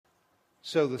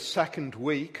So the second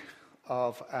week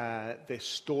of this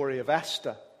story of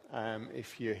Esther.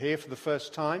 If you're here for the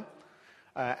first time,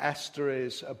 Esther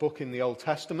is a book in the Old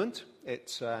Testament.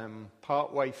 It's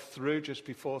part way through, just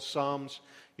before Psalms.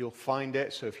 You'll find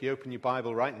it. So if you open your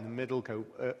Bible right in the middle, go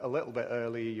a little bit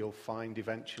earlier, you'll find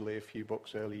eventually a few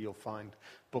books earlier, you'll find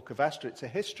Book of Esther. It's a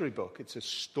history book. It's a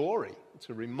story. It's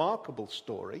a remarkable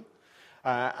story.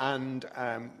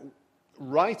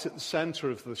 Right at the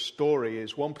center of the story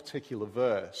is one particular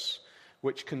verse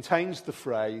which contains the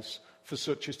phrase, "for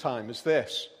such a time as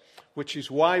this," which is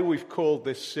why we've called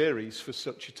this series "For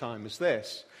Such a Time as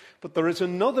This." But there is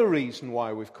another reason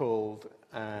why we've called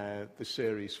the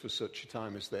series "For Such a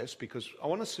Time as This," because I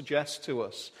want to suggest to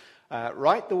us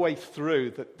right the way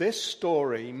through that this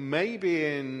story, maybe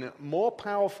in more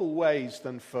powerful ways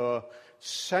than for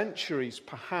centuries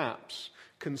perhaps,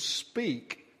 can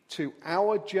speak to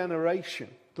our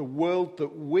generation, the world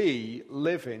that we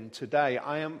live in today.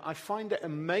 I find it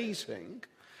amazing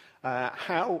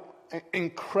how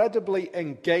incredibly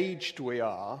engaged we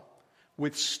are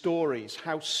with stories,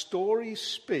 how stories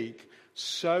speak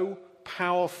so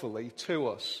powerfully to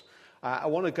us. I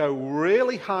want to go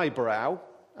really highbrow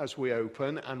as we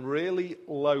open and really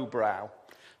lowbrow.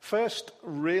 First,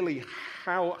 really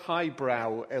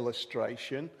highbrow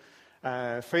illustration.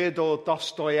 Fyodor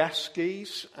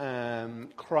Dostoevsky's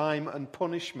Crime and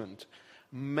Punishment.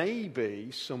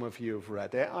 Maybe some of you have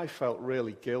read it. I felt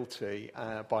really guilty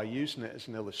by using it as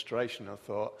an illustration. I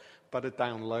thought, better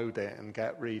download it and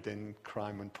get reading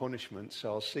Crime and Punishment.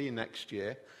 So I'll see you next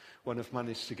year when I've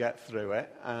managed to get through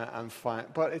it and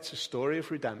find. But it's a story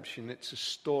of redemption. It's a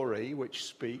story which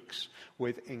speaks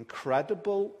with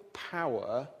incredible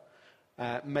power,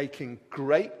 making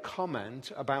great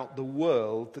comment about the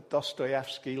world that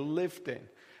Dostoevsky lived in.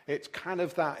 It's kind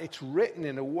of that, it's written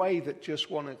in a way that just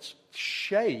wanted to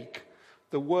shake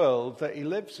the world that he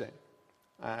lives in.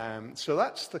 So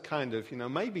that's the kind of,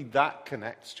 maybe that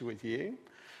connects with you.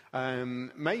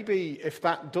 Maybe if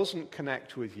that doesn't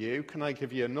connect with you, can I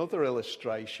give you another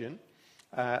illustration?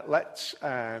 Let's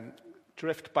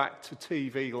drift back to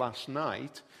TV last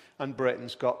night and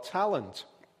Britain's Got Talent.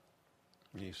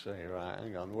 You say, right,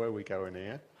 hang on, where are we going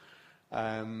here?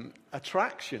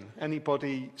 Attraction.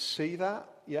 Anybody see that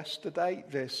yesterday?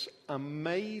 This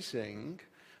amazing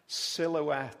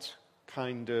silhouette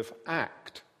kind of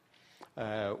act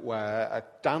where a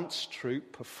dance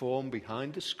troupe perform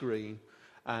behind a screen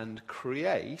and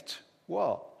create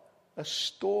what? A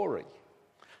story.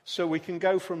 So we can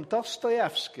go from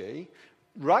Dostoevsky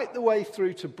right the way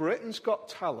through to Britain's Got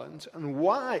Talent. And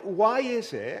why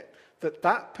is it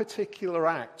that particular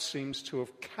act seems to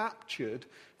have captured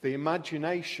the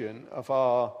imagination of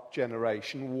our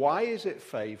generation? Why is it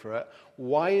favourite?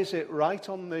 Why is it right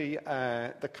on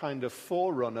the kind of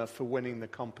forerunner for winning the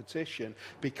competition?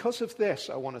 Because of this,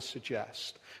 I want to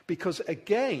suggest. Because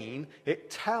again, it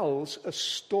tells a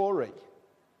story.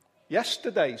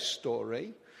 Yesterday's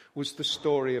story was the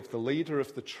story of the leader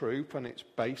of the troupe, and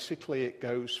it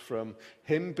goes from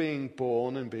him being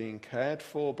born and being cared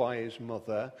for by his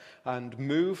mother and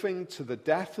moving to the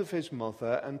death of his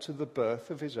mother and to the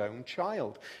birth of his own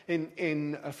child.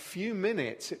 In a few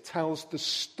minutes, it tells the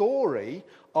story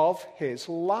of his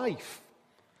life.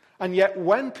 And yet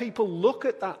when people look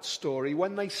at that story,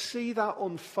 when they see that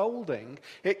unfolding,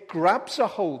 it grabs a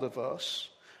hold of us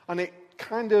and it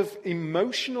kind of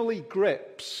emotionally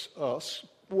grips us.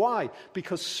 Why?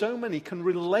 Because so many can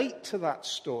relate to that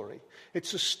story.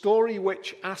 It's a story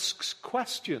which asks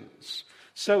questions.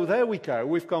 So there we go.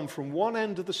 We've gone from one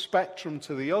end of the spectrum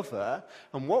to the other.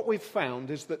 And what we've found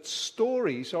is that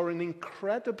stories are an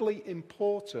incredibly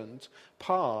important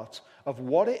part of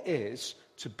what it is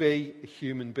to be a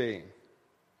human being.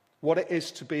 What it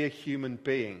is to be a human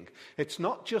being. It's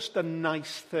not just a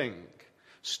nice thing.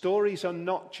 Stories are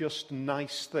not just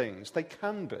nice things. They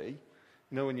can be.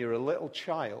 When you're a little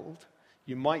child,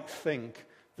 you might think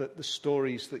that the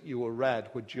stories that you were read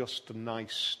were just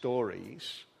nice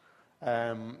stories.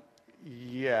 I'm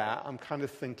kind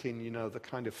of thinking, the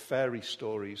kind of fairy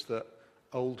stories that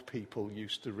old people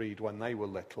used to read when they were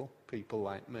little, people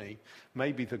like me.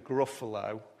 Maybe the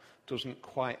Gruffalo doesn't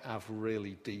quite have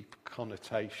really deep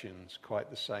connotations, quite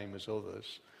the same as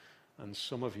others. And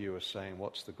some of you are saying,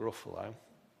 what's the Gruffalo?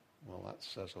 Well, that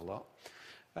says a lot.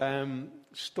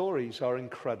 Stories are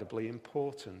incredibly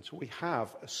important. We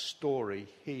have a story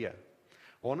here.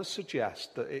 I want to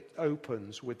suggest that it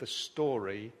opens with a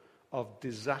story of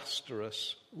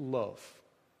disastrous love.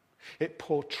 It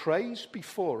portrays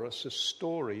before us a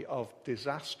story of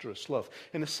disastrous love.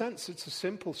 In a sense, it's a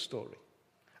simple story,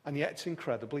 and yet it's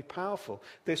incredibly powerful.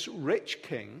 This rich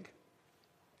king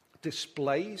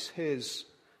displays his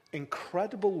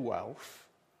incredible wealth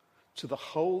to the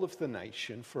whole of the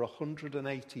nation for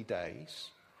 180 days.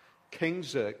 King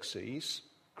Xerxes,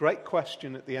 great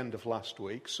question at the end of last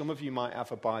week. Some of you might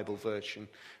have a Bible version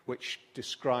which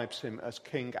describes him as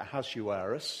King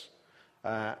Ahasuerus,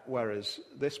 whereas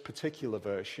this particular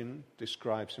version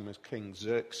describes him as King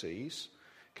Xerxes.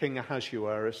 King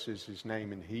Ahasuerus is his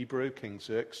name in Hebrew. King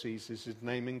Xerxes is his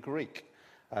name in Greek.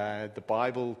 The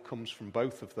Bible comes from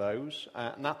both of those,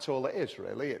 and that's all it is,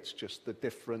 really. It's just the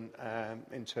different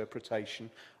interpretation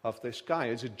of this guy.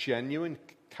 He's a genuine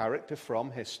character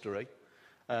from history,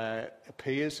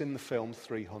 appears in the film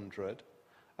 300,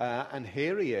 and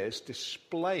here he is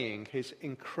displaying his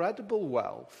incredible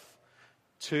wealth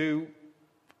to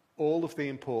all of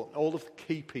the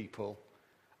key people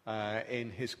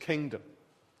in his kingdom.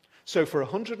 So for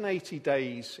 180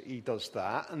 days he does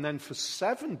that, and then for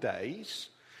 7 days,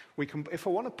 we can, if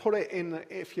I want to put it in,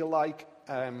 if you like,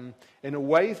 in a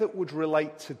way that would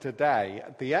relate to today,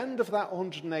 at the end of that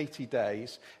 180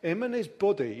 days, him and his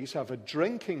buddies have a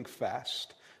drinking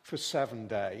fest for 7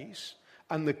 days,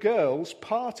 and the girls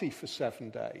party for 7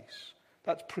 days.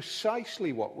 That's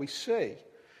precisely what we see.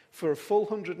 For a full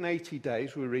 180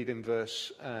 days, we read in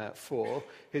verse 4,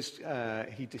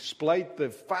 he displayed the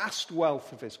vast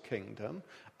wealth of his kingdom,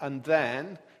 and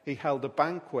then he held a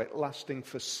banquet lasting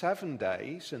for 7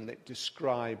 days, and it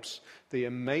describes the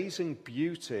amazing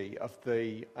beauty of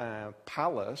the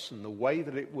palace and the way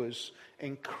that it was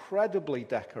incredibly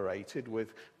decorated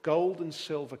with gold and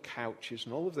silver couches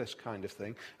and all of this kind of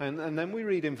thing. And then we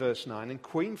read in verse 9, and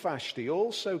Queen Vashti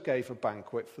also gave a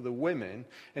banquet for the women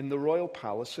in the royal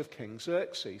palace of King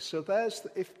Xerxes. So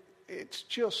it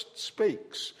just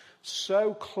speaks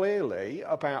so clearly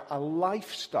about a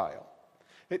lifestyle.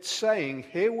 It's saying,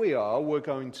 here we are, we're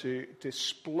going to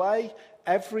display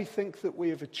everything that we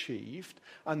have achieved,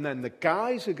 and then the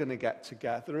guys are going to get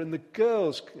together and the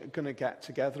girls are going to get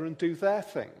together and do their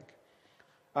thing.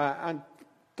 And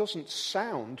doesn't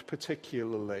sound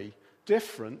particularly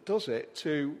different, does it,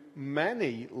 to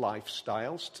many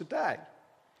lifestyles today?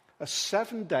 A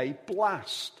 7-day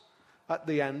blast at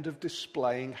the end of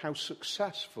displaying how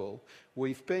successful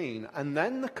we've been. And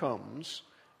then there comes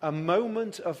a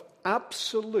moment of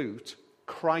absolute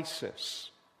crisis.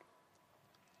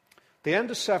 The end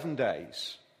of 7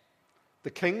 days, the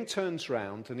king turns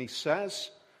round and he says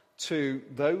to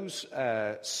those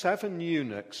 7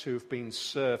 eunuchs who have been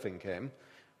serving him,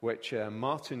 which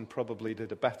Martin probably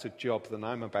did a better job than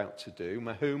I'm about to do,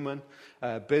 Mehuman,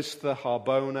 Biztha,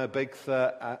 Harbona,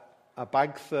 Bigtha,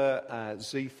 Abagtha,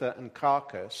 Zetha, and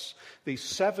Carcass, these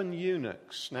 7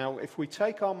 eunuchs. Now, if we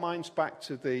take our minds back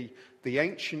to the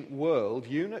ancient world,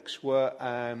 eunuchs were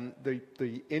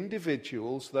the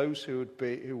individuals, those who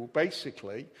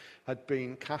basically had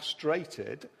been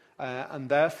castrated, and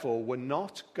therefore were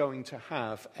not going to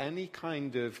have any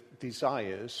kind of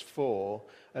desires for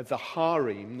the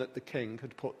harem that the king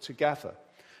had put together.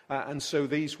 And so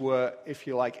these were, if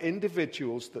you like,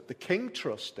 individuals that the king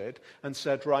trusted and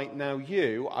said, right now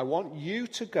I want you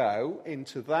to go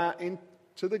into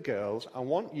the girls, I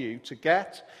want you to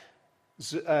get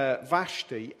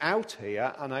Vashti out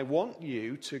here, and I want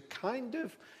you to kind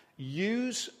of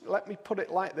let me put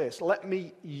it like this, let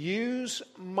me use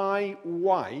my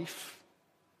wife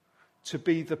to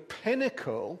be the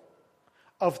pinnacle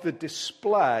of the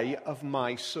display of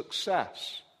my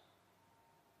success.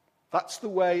 That's the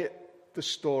way the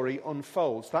story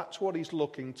unfolds. That's what he's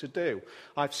looking to do.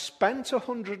 I've spent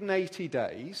 180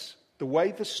 days, the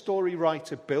way the story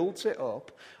writer builds it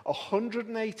up,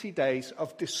 180 days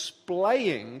of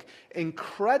displaying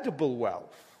incredible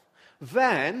wealth.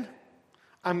 Then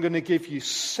I'm going to give you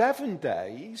 7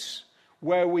 days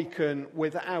where we can,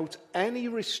 without any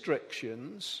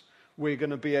restrictions, we're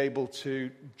going to be able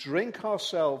to drink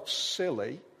ourselves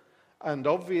silly. And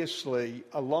obviously,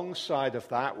 alongside of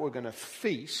that, we're going to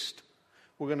feast.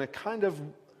 We're going to kind of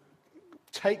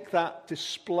take that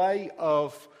display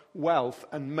of wealth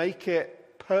and make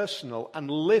it personal and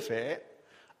live it.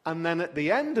 And then at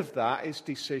the end of that, his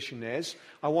decision is,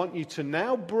 I want you to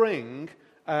now bring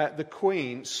the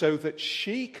queen so that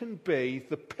she can be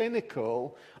the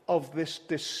pinnacle of this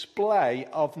display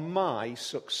of my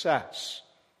success.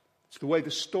 It's the way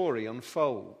the story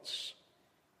unfolds.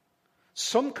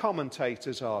 Some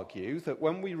commentators argue that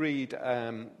when we read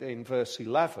in verse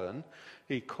 11,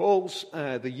 he calls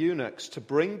the eunuchs to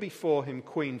bring before him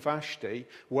Queen Vashti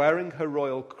wearing her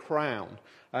royal crown.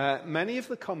 Many of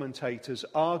the commentators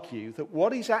argue that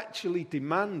what he's actually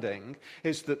demanding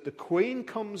is that the queen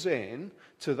comes in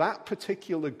to that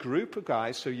particular group of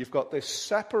guys. So you've got this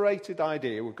separated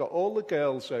idea. We've got all the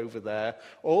girls over there,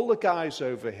 all the guys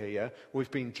over here.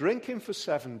 We've been drinking for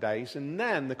 7 days. And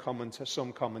then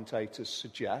some commentators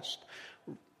suggest,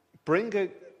 bring her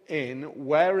in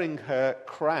wearing her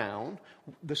crown.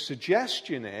 The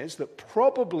suggestion is that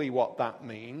probably what that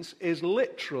means is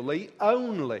literally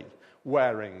only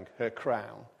wearing her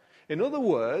crown. In other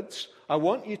words, I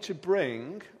want you to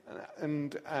bring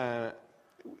and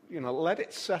let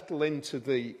it settle into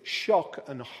the shock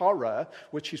and horror,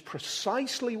 which is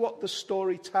precisely what the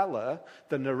storyteller,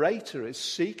 the narrator, is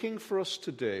seeking for us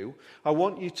to do. I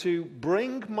want you to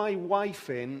bring my wife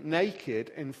in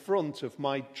naked in front of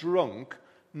my drunk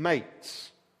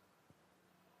mates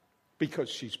because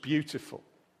she's beautiful.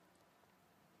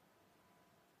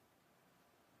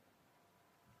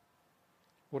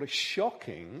 What a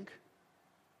shocking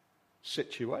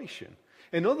situation.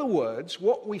 In other words,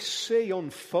 what we see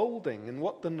unfolding and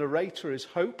what the narrator is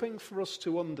hoping for us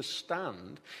to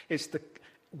understand is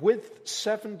with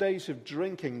 7 days of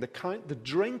drinking, the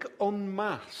drink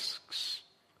unmasks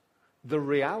the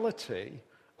reality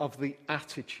of the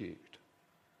attitude.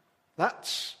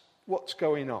 That's what's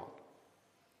going on.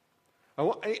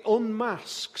 It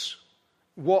unmasks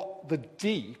what the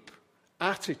deep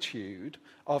attitude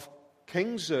of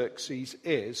King Xerxes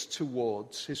is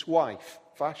towards his wife,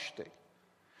 Vashti.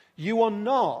 You are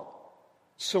not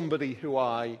somebody who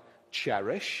I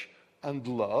cherish and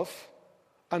love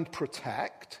and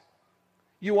protect.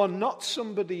 You are not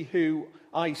somebody who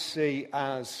I see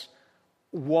as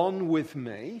one with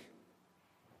me,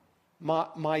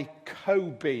 my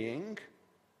co-being,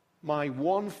 my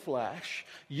one flesh.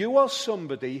 You are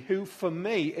somebody who, for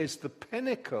me, is the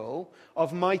pinnacle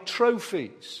of my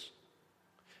trophies.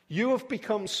 You have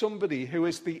become somebody who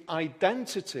is the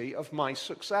identity of my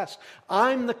success.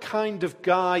 I'm the kind of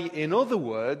guy, in other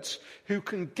words, who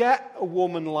can get a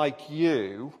woman like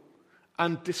you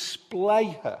and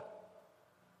display her.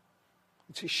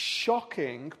 It's a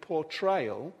shocking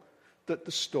portrayal that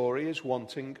the story is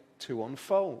wanting to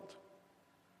unfold.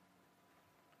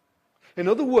 In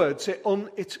other words,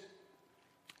 it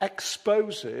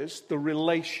exposes the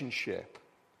relationship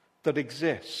that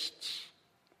exists.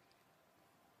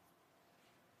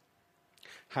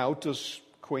 How does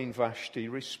Queen Vashti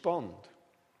respond?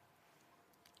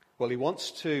 Well, he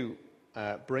wants to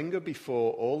bring her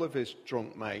before all of his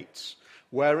drunk mates,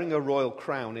 wearing a royal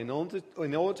crown in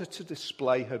order to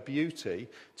display her beauty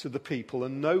to the people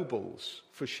and nobles,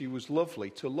 for she was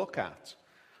lovely to look at.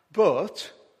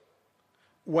 But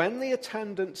when the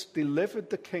attendants delivered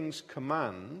the king's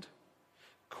command,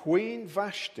 Queen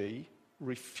Vashti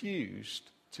refused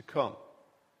to come.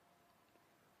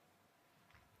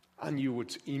 And you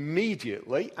would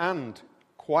immediately, and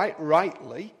quite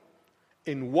rightly,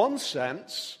 in one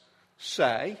sense,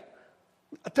 say,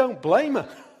 I don't blame her.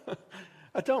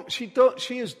 She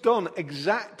has done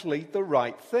exactly the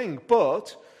right thing.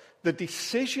 But the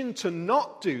decision to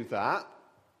not do that,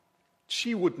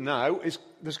 she would know,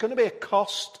 there's going to be a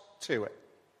cost to it.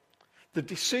 The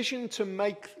decision to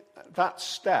make that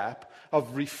step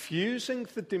of refusing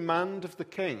the demand of the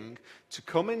king to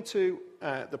come into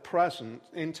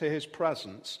his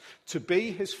presence, to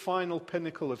be his final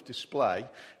pinnacle of display,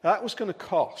 that was going to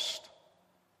cost.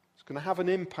 It's going to have an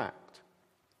impact.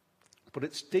 But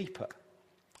it's deeper.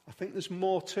 I think there's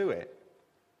more to it.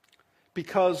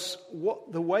 Because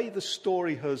the way the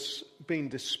story has been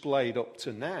displayed up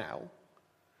to now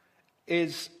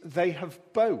is they have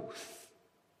both,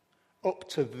 up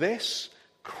to this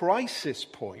crisis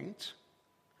point,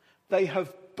 they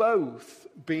have both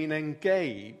been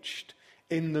engaged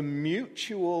in the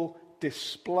mutual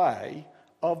display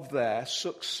of their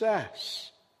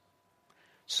success.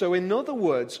 So in other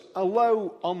words,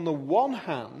 although on the one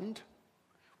hand,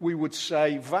 we would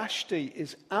say Vashti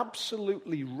is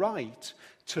absolutely right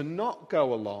to not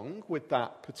go along with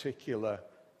that particular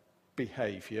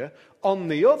behavior, on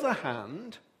the other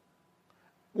hand,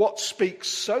 what speaks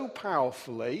so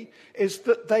powerfully is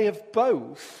that they have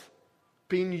both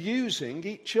been using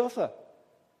each other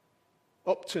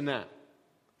up to now.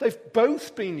 They've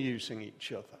both been using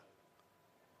each other.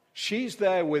 She's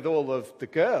there with all of the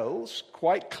girls.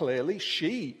 Quite clearly,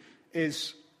 she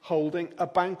is holding a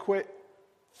banquet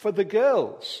for the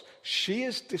girls. She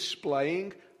is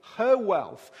displaying her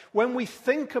wealth. When we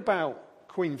think about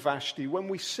Queen Vashti, when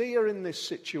we see her in this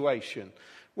situation,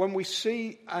 when we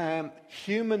see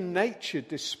human nature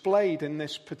displayed in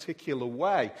this particular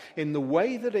way, in the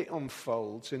way that it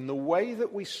unfolds, in the way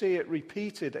that we see it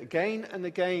repeated again and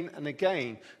again and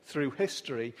again through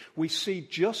history, we see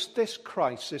just this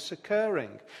crisis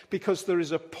occurring. Because there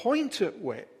is a point at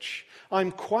which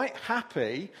I'm quite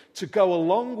happy to go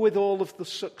along with all of the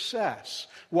success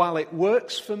while it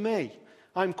works for me.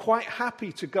 I'm quite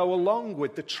happy to go along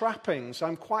with the trappings.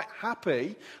 I'm quite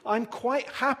happy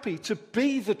to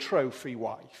be the trophy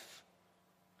wife.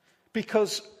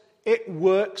 Because it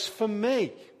works for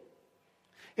me.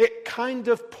 It kind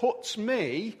of puts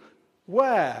me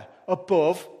where?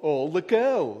 Above all the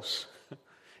girls.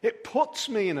 It puts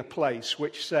me in a place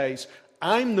which says,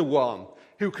 I'm the one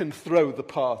who can throw the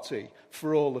party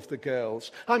for all of the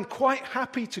girls. I'm quite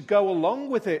happy to go along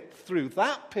with it through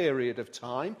that period of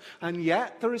time, and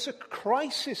yet there is a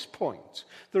crisis point.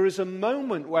 There is a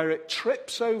moment where it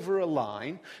trips over a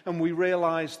line, and we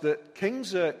realize that King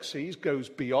Xerxes goes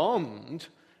beyond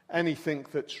anything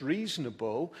that's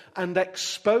reasonable and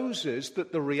exposes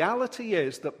that the reality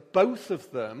is that both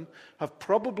of them have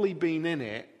probably been in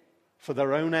it for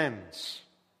their own ends.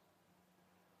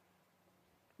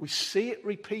 We see it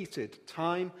repeated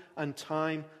time and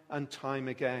time and time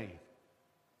again.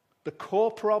 The core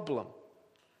problem,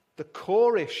 the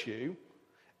core issue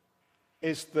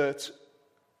is that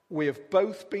we have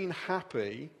both been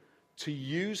happy to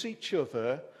use each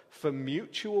other for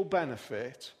mutual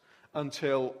benefit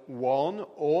until one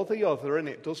or the other, and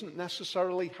it doesn't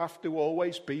necessarily have to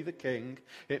always be the king,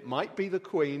 it might be the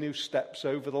queen who steps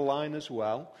over the line as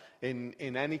well in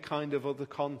any kind of other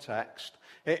context.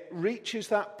 It reaches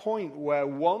that point where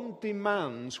one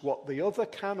demands what the other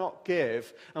cannot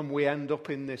give, and we end up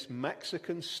in this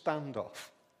Mexican standoff.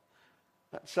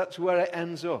 That's where it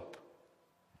ends up.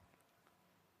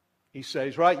 He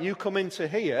says, right, you come into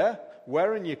here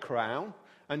wearing your crown,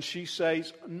 and she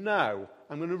says, no,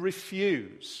 I'm going to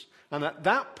refuse. And at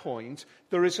that point,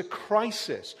 there is a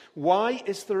crisis. Why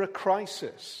is there a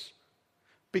crisis?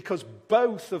 Because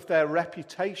both of their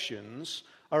reputations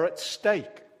are at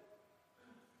stake.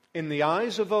 In the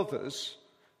eyes of others,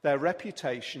 their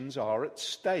reputations are at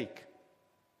stake.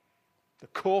 The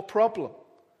core problem.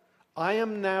 I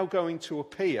am now going to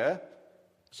appear,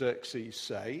 Xerxes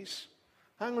says,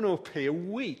 I'm going to appear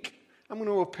weak. I'm going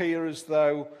to appear as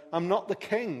though I'm not the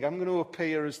king. I'm going to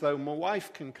appear as though my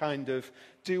wife can kind of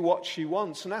do what she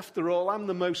wants. And after all, I'm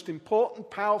the most important,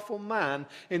 powerful man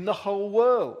in the whole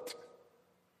world.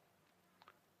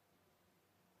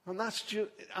 And that's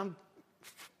just,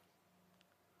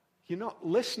 you're not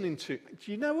listening to,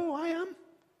 do you know who I am?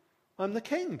 I'm the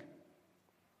king.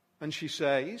 And she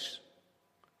says,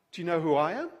 do you know who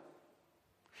I am?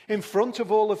 In front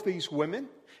of all of these women,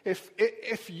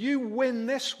 if you win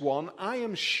this one, I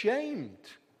am shamed.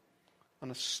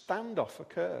 And a standoff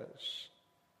occurs.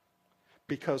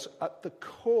 Because at the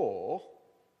core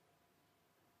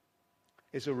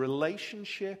is a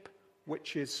relationship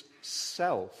which is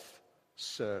self-serving,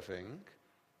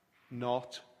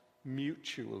 not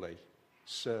mutually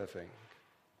serving.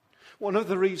 One of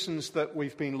the reasons that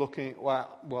we've been looking at,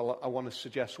 well, I want to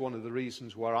suggest one of the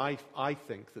reasons where I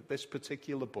think that this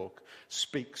particular book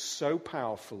speaks so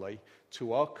powerfully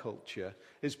to our culture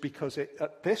is because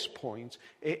at this point,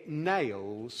 it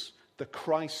nails the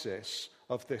crisis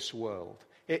of this world.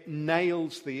 It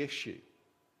nails the issue.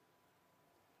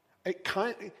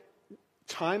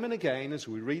 Time and again, as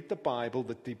we read the Bible,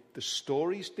 the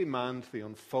stories demand, the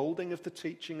unfolding of the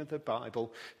teaching of the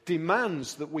Bible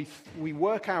demands that we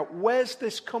work out, where's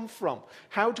this come from?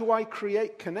 How do I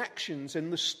create connections in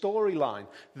the storyline?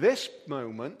 This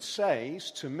moment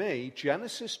says to me,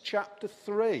 Genesis chapter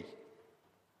 3,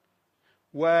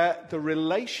 where the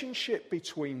relationship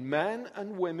between men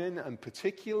and women, and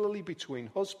particularly between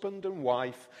husband and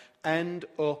wife, end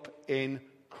up in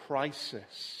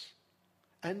crisis.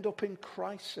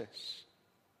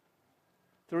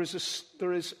 There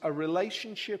is a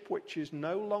relationship which is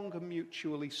no longer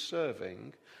mutually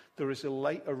serving. There is a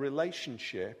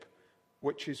relationship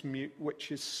which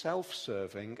is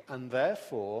self-serving, and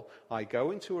therefore I go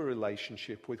into a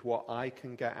relationship with what I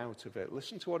can get out of it.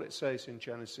 Listen to what it says in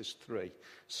Genesis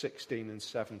 3:16 and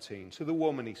 17. To the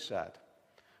woman he said,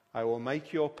 I will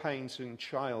make your pains in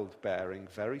childbearing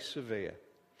very severe.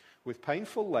 With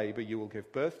painful labor you will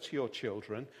give birth to your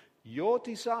children. Your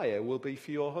desire will be for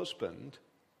your husband,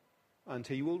 and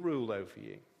he will rule over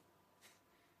you.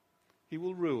 He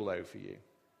will rule over you.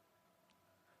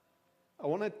 I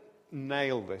want to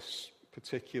nail this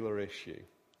particular issue.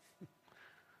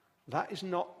 That is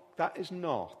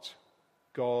not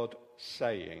God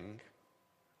saying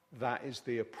that is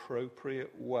the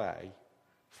appropriate way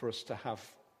for us to have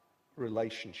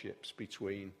relationships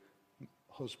between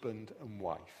husband and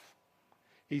wife.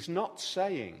 He's not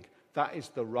saying that is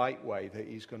the right way that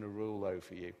he's going to rule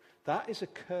over you. That is a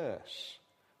curse.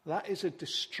 That is a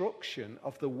destruction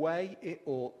of the way it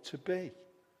ought to be.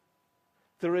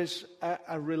 There is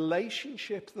a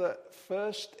relationship that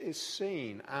first is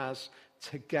seen as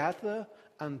together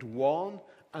and one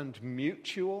and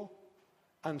mutual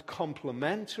and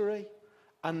complementary,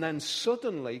 and then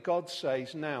suddenly God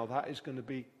says, now that's going to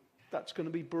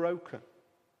be broken.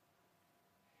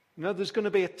 You know, there's going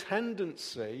to be a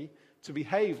tendency to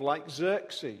behave like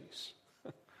Xerxes.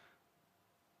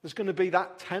 There's going to be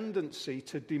that tendency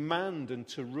to demand and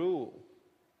to rule.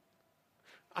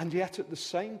 And yet at the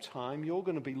same time, you're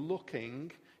going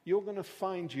to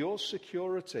find your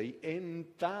security in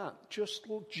that,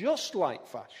 just like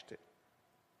Vashti,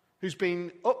 who's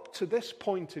been up to this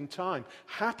point in time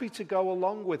happy to go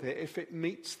along with it if it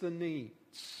meets the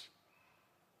needs.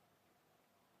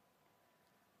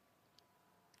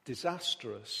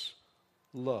 Disastrous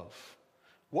love.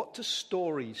 What do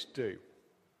stories do?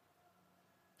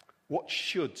 What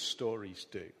should stories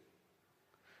do?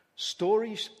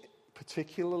 Stories,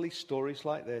 particularly stories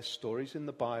like this, stories in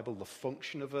the Bible, the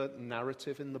function of a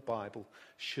narrative in the Bible,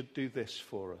 should do this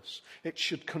for us. It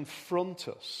should confront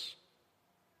us.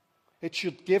 It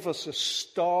should give us a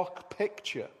stark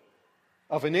picture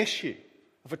of an issue,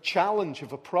 of a challenge,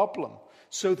 of a problem,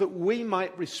 so that we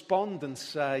might respond and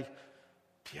say,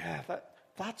 yeah,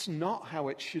 that's not how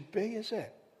it should be, is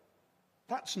it?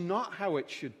 That's not how it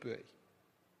should be.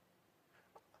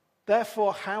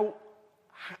 Therefore,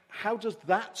 how does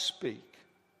that speak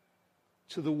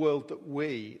to the world that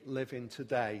we live in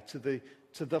today, to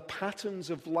the patterns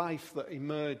of life that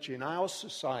emerge in our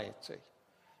society?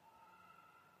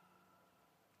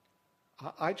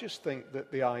 I just think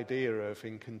that the idea of,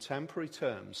 in contemporary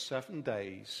terms, 7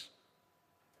 days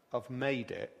of made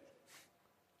it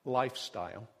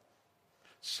lifestyle,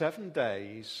 7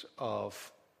 days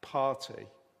of party,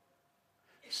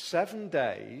 7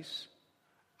 days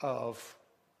of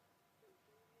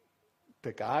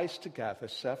the guys together,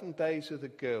 7 days of the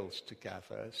girls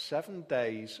together, 7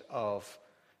 days of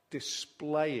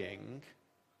displaying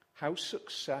how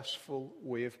successful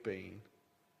we have been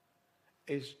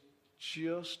is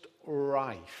just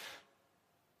rife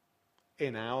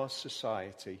in our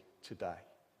society today.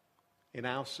 In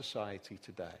our society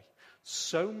today.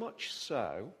 So much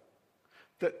so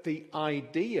that the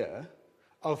idea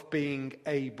of being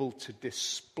able to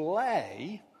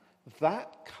display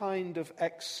that kind of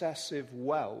excessive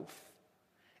wealth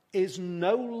is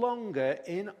no longer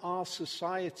in our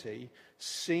society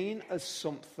seen as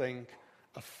something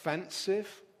offensive.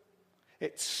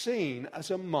 It's seen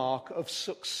as a mark of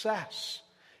success.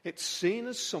 It's seen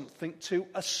as something to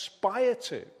aspire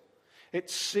to.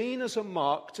 It's seen as a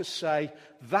mark to say,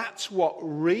 that's what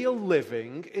real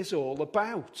living is all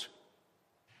about.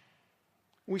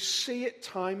 We see it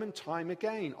time and time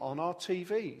again on our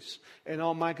TVs, in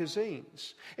our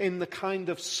magazines, in the kind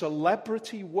of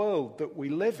celebrity world that we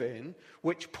live in,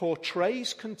 which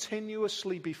portrays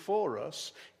continuously before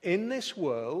us, in this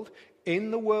world,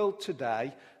 in the world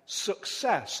today,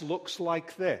 success looks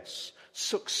like this.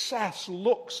 Success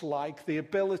looks like the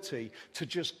ability to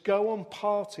just go and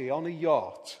party on a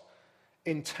yacht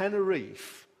in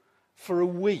Tenerife for a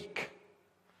week.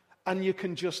 And you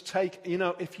can just take,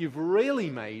 if you've really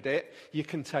made it, you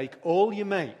can take all your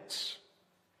mates.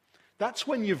 That's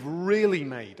when you've really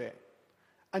made it.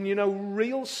 And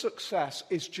real success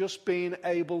is just being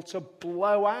able to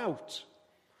blow out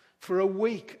for a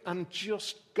week and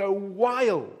just go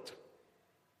wild.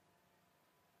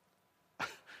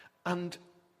 And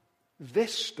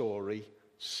this story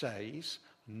says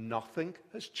nothing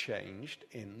has changed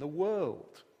in the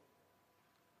world.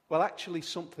 Well, actually,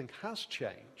 something has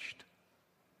changed.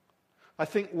 I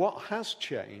think what has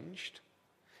changed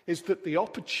is that the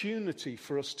opportunity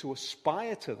for us to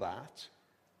aspire to that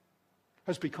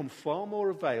has become far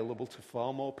more available to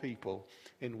far more people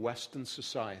in Western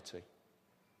society.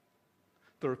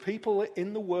 There are people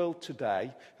in the world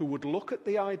today who would look at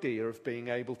the idea of being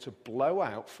able to blow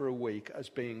out for a week as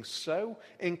being so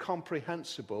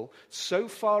incomprehensible, so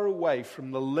far away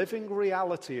from the living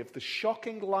reality of the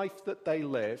shocking life that they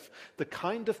live. The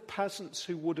kind of peasants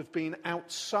who would have been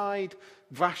outside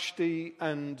Vashti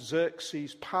and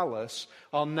Xerxes' palace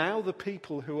are now the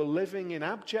people who are living in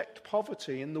abject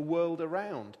poverty in the world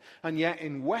around. And yet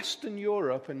in Western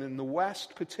Europe, and in the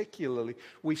West particularly,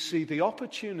 we see the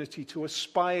opportunity to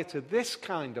aspire to this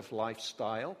kind of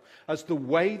lifestyle as the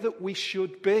way that we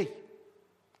should be.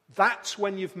 That's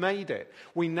when you've made it.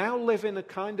 We now live in a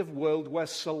kind of world where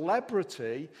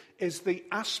celebrity is the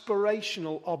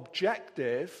aspirational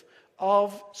objective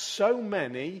of so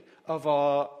many of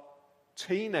our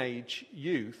teenage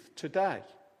youth today.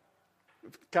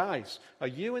 Guys, are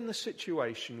you in the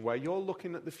situation where you're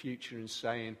looking at the future and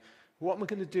saying, what am I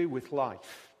going to do with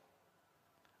life?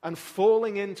 And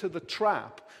falling into the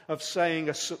trap of saying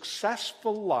a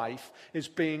successful life is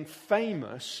being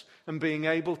famous and being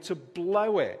able to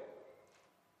blow it.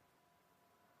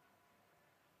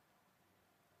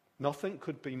 Nothing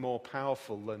could be more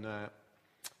powerful than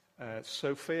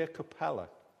Sofia Coppola,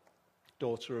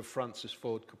 daughter of Francis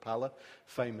Ford Coppola,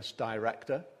 famous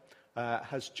director,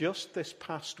 has just this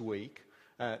past week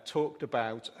talked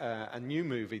about a new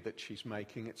movie that she's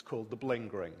making. It's called The Bling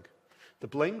Ring. The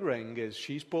Bling Ring is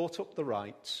she's bought up the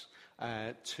rights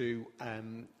to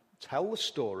tell the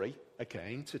story,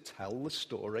 again, to tell the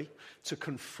story, to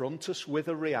confront us with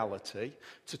a reality,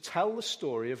 to tell the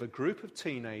story of a group of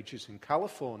teenagers in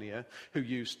California who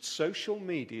used social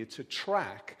media to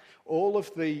track all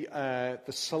of the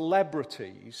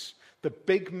celebrities, the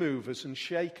big movers and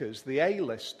shakers, the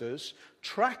A-listers,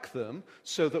 track them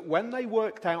so that when they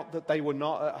worked out that they were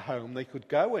not at home, they could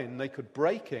go in, they could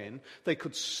break in, they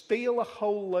could steal a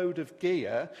whole load of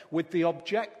gear with the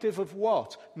objective of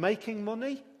what? Making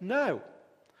money? No.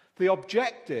 The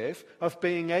objective of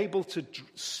being able to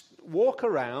walk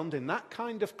around in that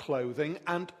kind of clothing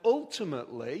and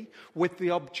ultimately with the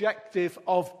objective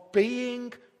of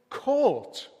being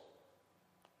caught.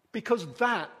 Because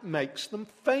that makes them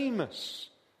famous.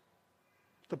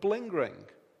 The Bling Ring.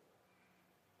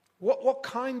 What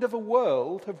kind of a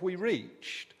world have we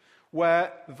reached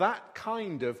where that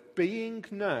kind of being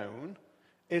known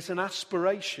is an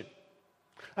aspiration?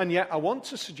 And yet I want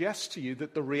to suggest to you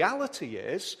that the reality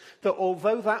is that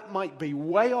although that might be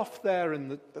way off there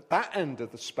at that end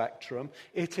of the spectrum,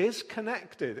 it is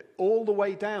connected all the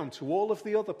way down to all of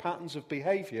the other patterns of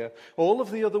behavior, all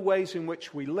of the other ways in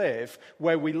which we live,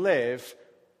 where we live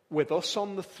with us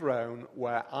on the throne,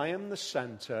 where I am the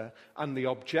center, and the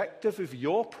objective of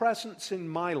your presence in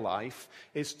my life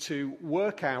is to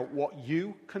work out what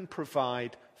you can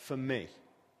provide for me.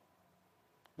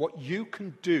 What you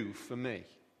can do for me.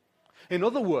 In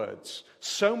other words,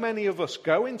 so many of us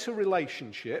go into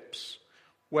relationships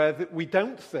where we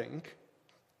don't think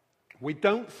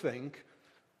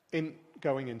in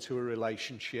going into a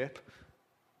relationship,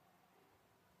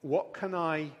 what can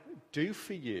I do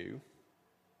for you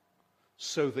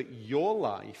so that your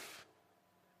life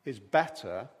is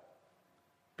better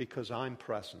because I'm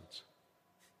present?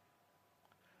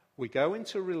 We go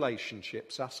into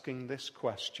relationships asking this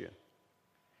question: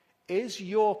 is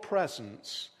your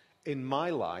presence in my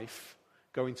life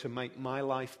going to make my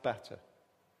life better?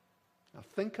 Now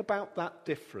think about that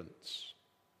difference.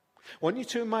 I want you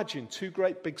to imagine two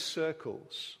great big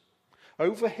circles.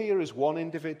 Over here is one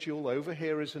individual, over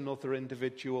here is another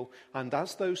individual, and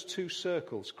as those two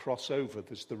circles cross over,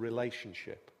 there's the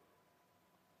relationship.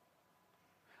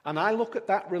 And I look at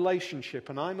that relationship,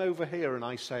 and I'm over here, and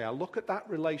I say, I look at that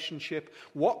relationship,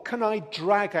 what can I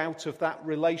drag out of that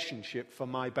relationship for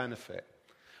my benefit?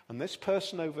 And this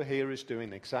person over here is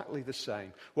doing exactly the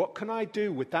same. What can I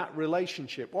do with that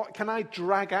relationship? What can I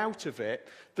drag out of it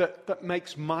that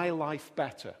makes my life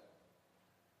better?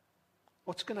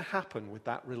 What's going to happen with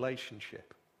that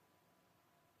relationship?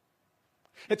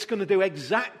 It's going to do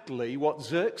exactly what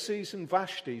Xerxes and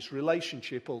Vashti's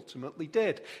relationship ultimately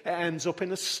did. It ends up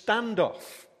in a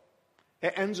standoff.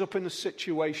 It ends up in a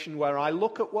situation where I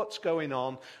look at what's going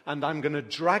on and I'm going to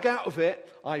drag out of it,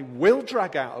 I will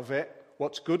drag out of it,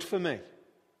 what's good for me.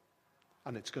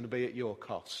 And it's going to be at your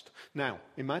cost. Now,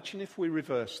 imagine if we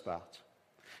reversed that.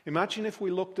 Imagine if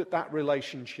we looked at that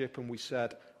relationship and we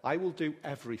said, I will do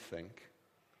everything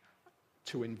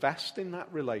to invest in that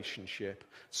relationship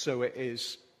so it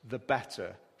is the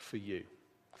better for you.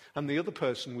 And the other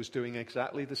person was doing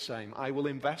exactly the same. I will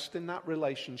invest in that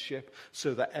relationship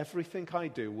so that everything I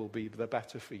do will be the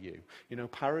better for you. You know,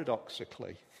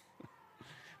 paradoxically,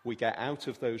 we get out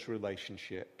of those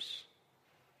relationships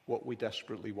what we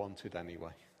desperately wanted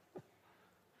anyway.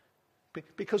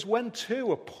 Because when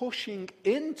two are pushing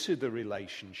into the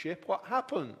relationship, what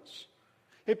happens?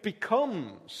 It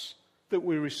becomes that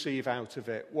we receive out of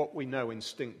it what we know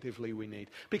instinctively we need.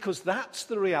 Because that's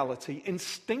the reality.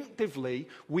 Instinctively,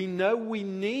 we know we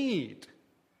need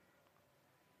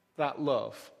that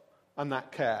love and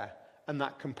that care and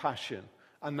that compassion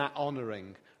and that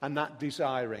honoring and that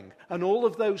desiring and all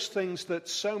of those things that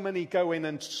so many go in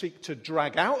and seek to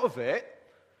drag out of it.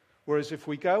 Whereas if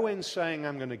we go in saying,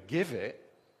 I'm going to give it,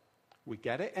 we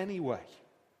get it anyway.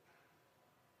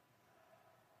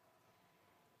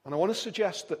 And I want to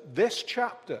suggest that this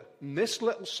chapter, in this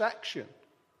little section,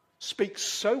 speaks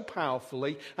so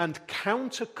powerfully and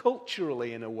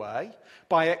counterculturally in a way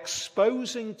by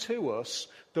exposing to us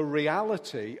the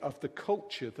reality of the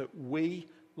culture that we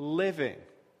live in.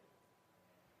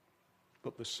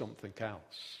 But there's something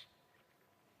else.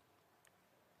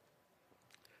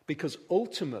 Because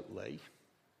ultimately,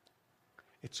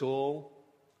 it's all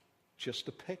just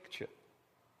a picture.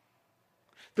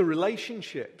 The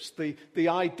relationships, the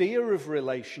idea of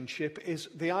relationship is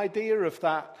the idea of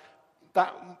that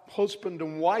husband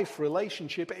and wife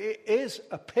relationship. It is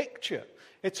a picture.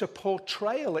 It's a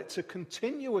portrayal. It's a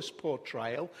continuous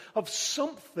portrayal of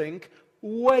something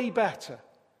way better.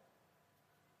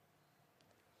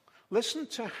 Listen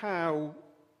to how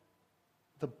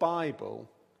the Bible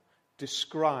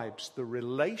describes the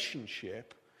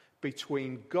relationship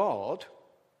between God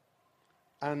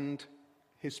and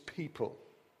his people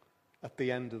at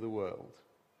the end of the world.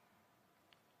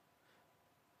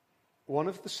 One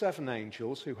of the 7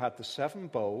 angels who had the 7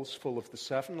 bowls full of the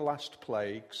 7 last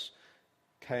plagues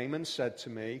came and said to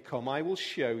me, "Come, I will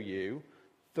show you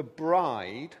the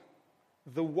bride,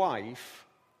 the wife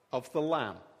of the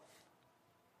Lamb."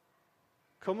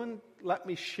 Come and let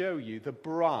me show you the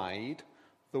bride,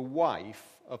 the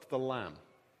wife of the Lamb.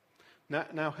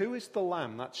 Now who is the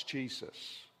Lamb? That's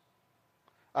Jesus.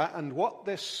 And what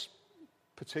this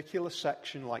particular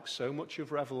section, like so much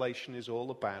of Revelation, is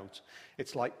all about,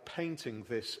 it's like painting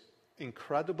this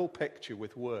incredible picture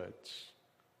with words.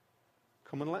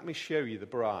 Come and let me show you the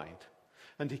bride.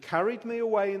 And he carried me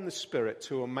away in the Spirit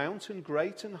to a mountain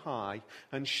great and high,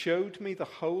 and showed me the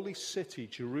holy city,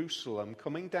 Jerusalem,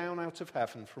 coming down out of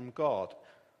heaven from God.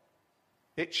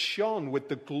 It shone with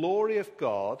the glory of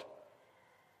God,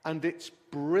 and its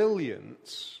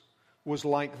brilliance was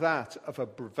like that of a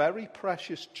very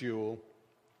precious jewel,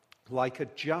 like a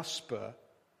jasper,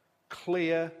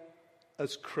 clear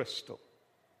as crystal.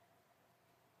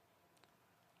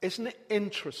 Isn't it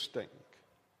interesting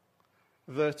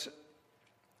that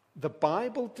the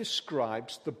Bible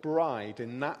describes the bride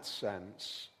in that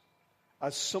sense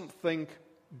as something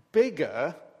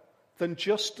bigger than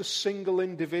just a single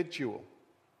individual?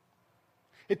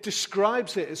 It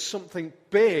describes it as something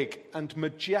big and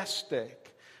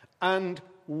majestic and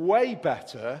way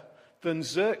better than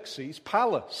Xerxes'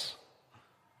 palace,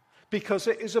 because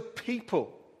it is a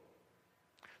people.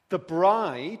 The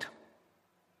bride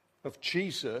of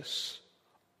Jesus,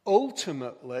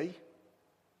 ultimately,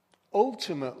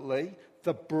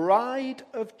 the bride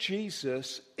of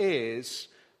Jesus is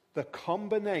the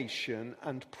combination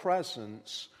and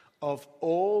presence of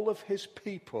all of his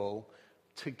people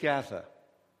together.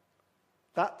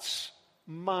 That's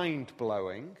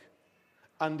mind-blowing,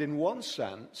 and in one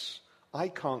sense, I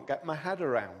can't get my head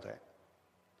around it,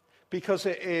 because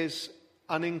it is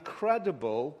an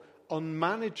incredible,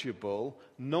 unmanageable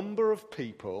number of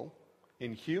people,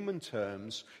 in human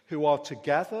terms, who are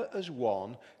together as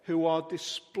one, who are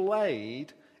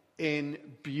displayed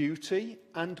in beauty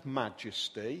and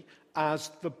majesty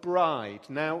as the bride.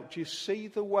 Now, do you see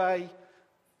the way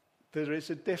there is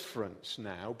a difference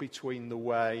now between the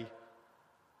way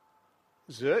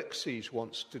Xerxes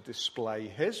wants to display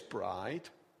his bride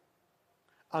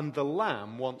and the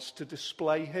Lamb wants to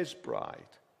display his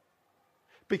bride?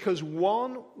 Because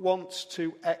one wants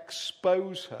to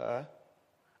expose her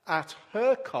at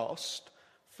her cost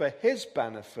for his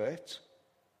benefit,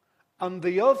 and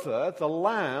the other, the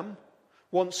Lamb,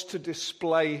 wants to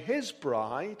display his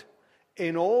bride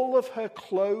in all of her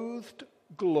clothed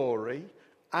glory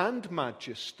and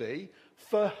majesty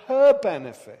for her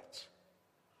benefit.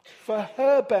 For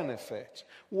her benefit.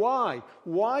 Why?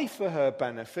 Why for her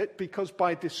benefit? Because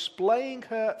by displaying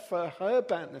her for her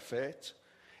benefit,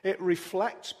 it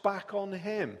reflects back on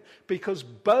him, because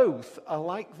both are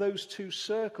like those 2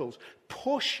 circles,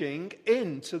 pushing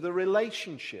into the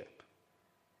relationship.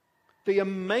 The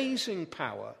amazing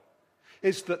power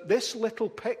is that this little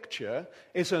picture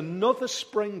is another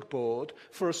springboard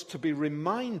for us to be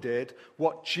reminded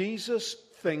what Jesus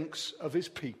thinks of his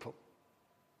people.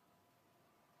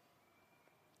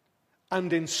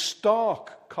 And in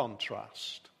stark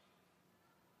contrast,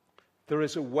 there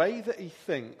is a way that he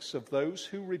thinks of those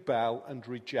who rebel and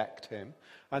reject him,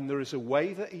 and there is a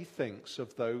way that he thinks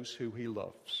of those who he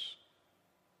loves.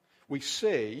 We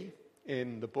see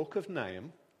in the book of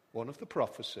Nahum, one of the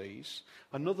prophecies,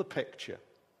 another picture.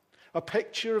 A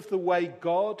picture of the way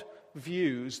God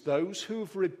views those who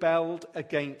have rebelled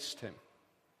against him.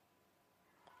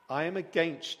 I am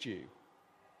against you,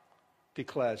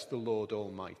 declares the Lord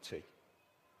Almighty.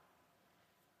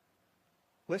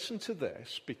 Listen to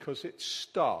this, because it's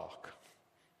stark.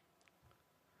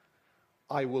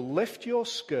 I will lift your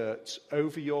skirts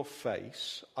over your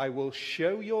face. I will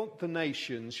show the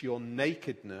nations your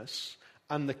nakedness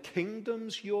and the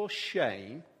kingdoms your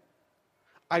shame.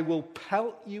 I will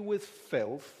pelt you with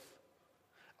filth.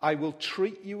 I will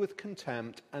treat you with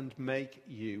contempt and make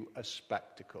you a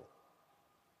spectacle.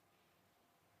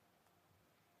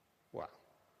 Wow.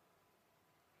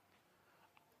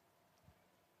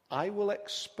 I will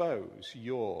expose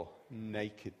your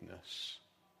nakedness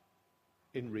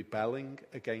in rebelling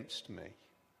against me.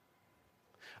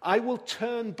 I will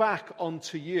turn back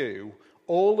onto you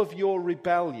all of your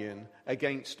rebellion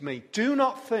against me. Do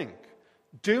not think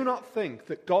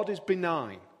that God is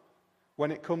benign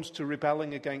when it comes to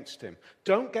rebelling against him.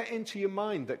 Don't get into your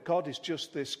mind that God is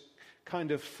just this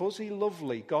kind of fuzzy,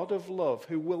 lovely God of love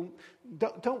who will...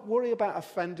 Don't worry about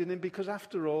offending him, because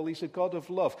after all, he's a God of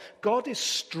love. God is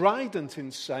strident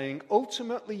in saying,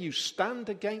 ultimately you stand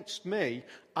against me,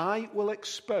 I will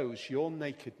expose your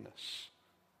nakedness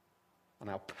and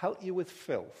I'll pelt you with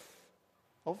filth.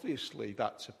 Obviously,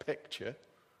 that's a picture.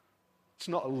 It's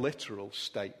not a literal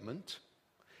statement.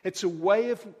 It's a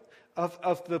way of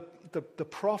the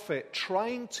prophet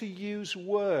trying to use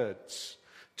words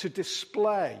to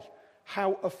display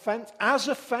how as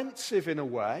offensive in a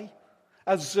way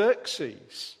as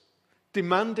Xerxes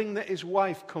demanding that his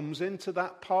wife comes into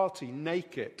that party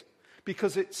naked,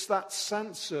 because it's that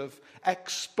sense of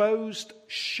exposed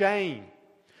shame.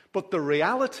 But the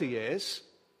reality is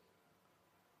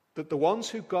that the ones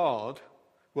who God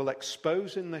will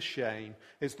expose in their shame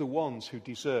is the ones who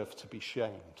deserve to be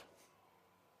shamed,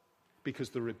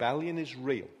 because the rebellion is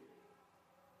real.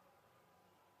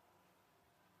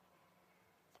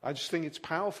 I just think it's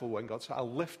powerful when God says, I'll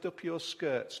lift up your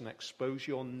skirts and expose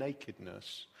your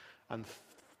nakedness and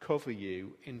cover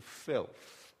you in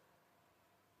filth.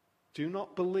 Do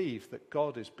not believe that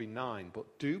God is benign,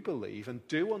 but do believe and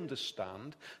do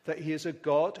understand that he is a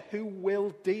God who will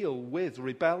deal with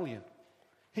rebellion.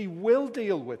 He will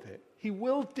deal with it. He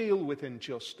will deal with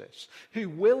injustice. He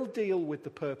will deal with the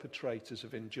perpetrators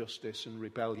of injustice and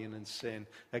rebellion and sin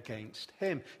against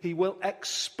him. He will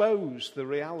expose the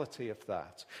reality of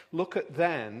that. Look at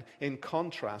then, in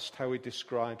contrast, how he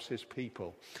describes his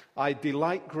people. I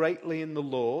delight greatly in the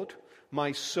Lord.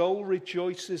 My soul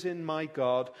rejoices in my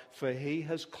God, for he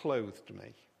has clothed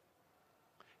me.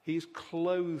 He's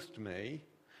clothed me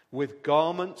with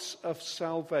garments of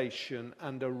salvation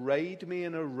and arrayed me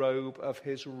in a robe of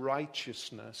his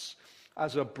righteousness,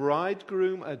 as a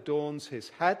bridegroom adorns his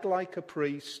head like a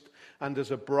priest, and as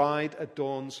a bride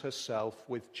adorns herself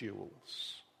with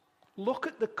jewels. Look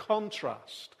at the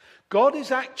contrast. God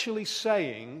is actually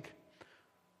saying,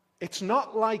 it's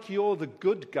not like you're the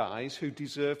good guys who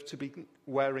deserve to be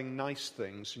wearing nice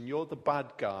things, and you're the bad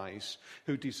guys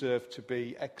who deserve to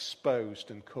be exposed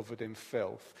and covered in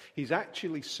filth. He's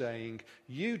actually saying,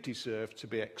 you deserve to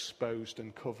be exposed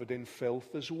and covered in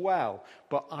filth as well,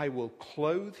 but I will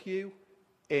clothe you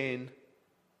in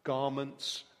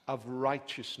garments of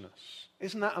righteousness.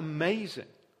 Isn't that amazing?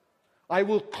 I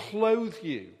will clothe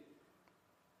you.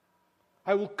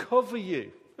 I will cover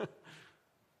you.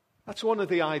 That's one of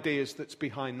the ideas that's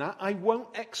behind that. I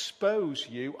won't expose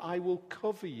you. I will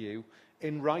cover you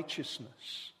in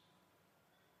righteousness.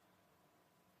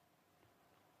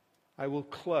 I will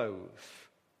clothe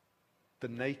the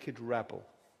naked rebel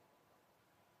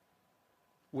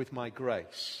with my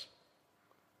grace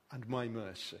and my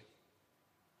mercy.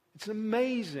 It's an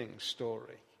amazing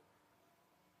story.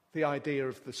 The idea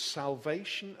of the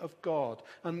salvation of God,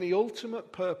 and the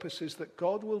ultimate purpose is that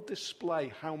God will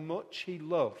display how much he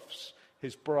loves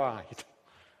his bride,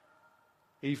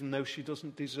 even though she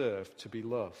doesn't deserve to be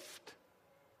loved.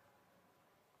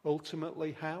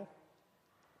 Ultimately, how?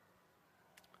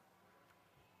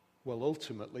 Well,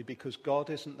 ultimately, because God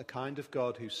isn't the kind of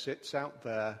God who sits out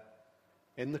there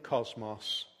in the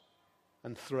cosmos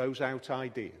and throws out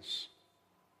ideas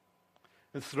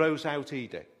and throws out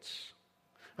edicts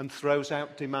and throws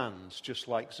out demands just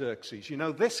like Xerxes. You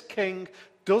know, this king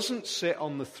doesn't sit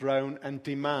on the throne and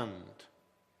demand.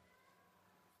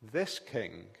 This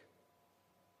king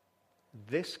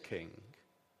is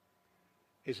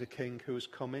a king who has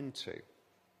come into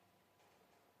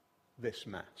this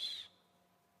mess.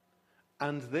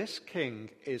 And this king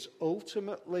is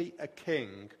ultimately a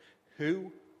king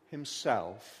who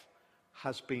himself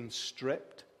has been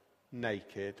stripped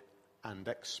naked and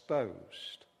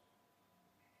exposed.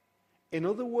 In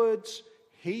other words,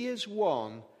 he is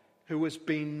one who has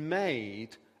been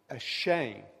made a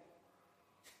shame,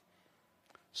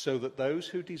 so that those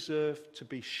who deserve to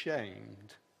be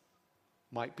shamed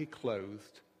might be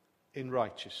clothed in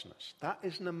righteousness. That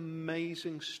is an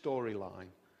amazing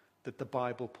storyline that the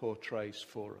Bible portrays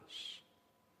for us.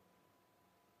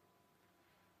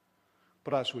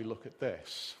 But as we look at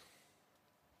this,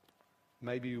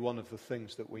 maybe one of the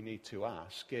things that we need to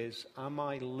ask is, am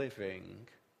I living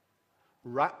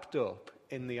wrapped up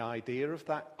in the idea of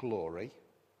that glory,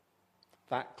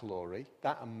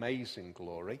 that amazing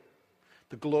glory,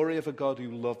 the glory of a God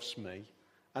who loves me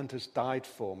and has died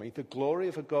for me, the glory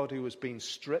of a God who has been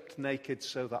stripped naked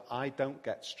so that I don't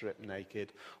get stripped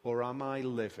naked? Or am I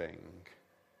living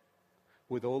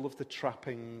with all of the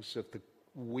trappings of the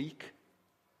weak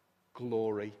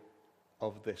glory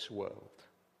of this world?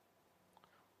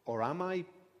 Or am I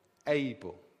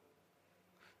able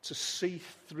to see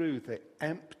through the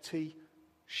empty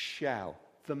shell,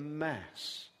 the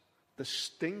mess, the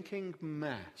stinking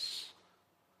mess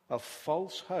of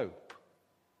false hope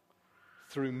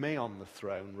through me on the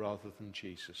throne rather than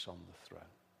Jesus on the throne?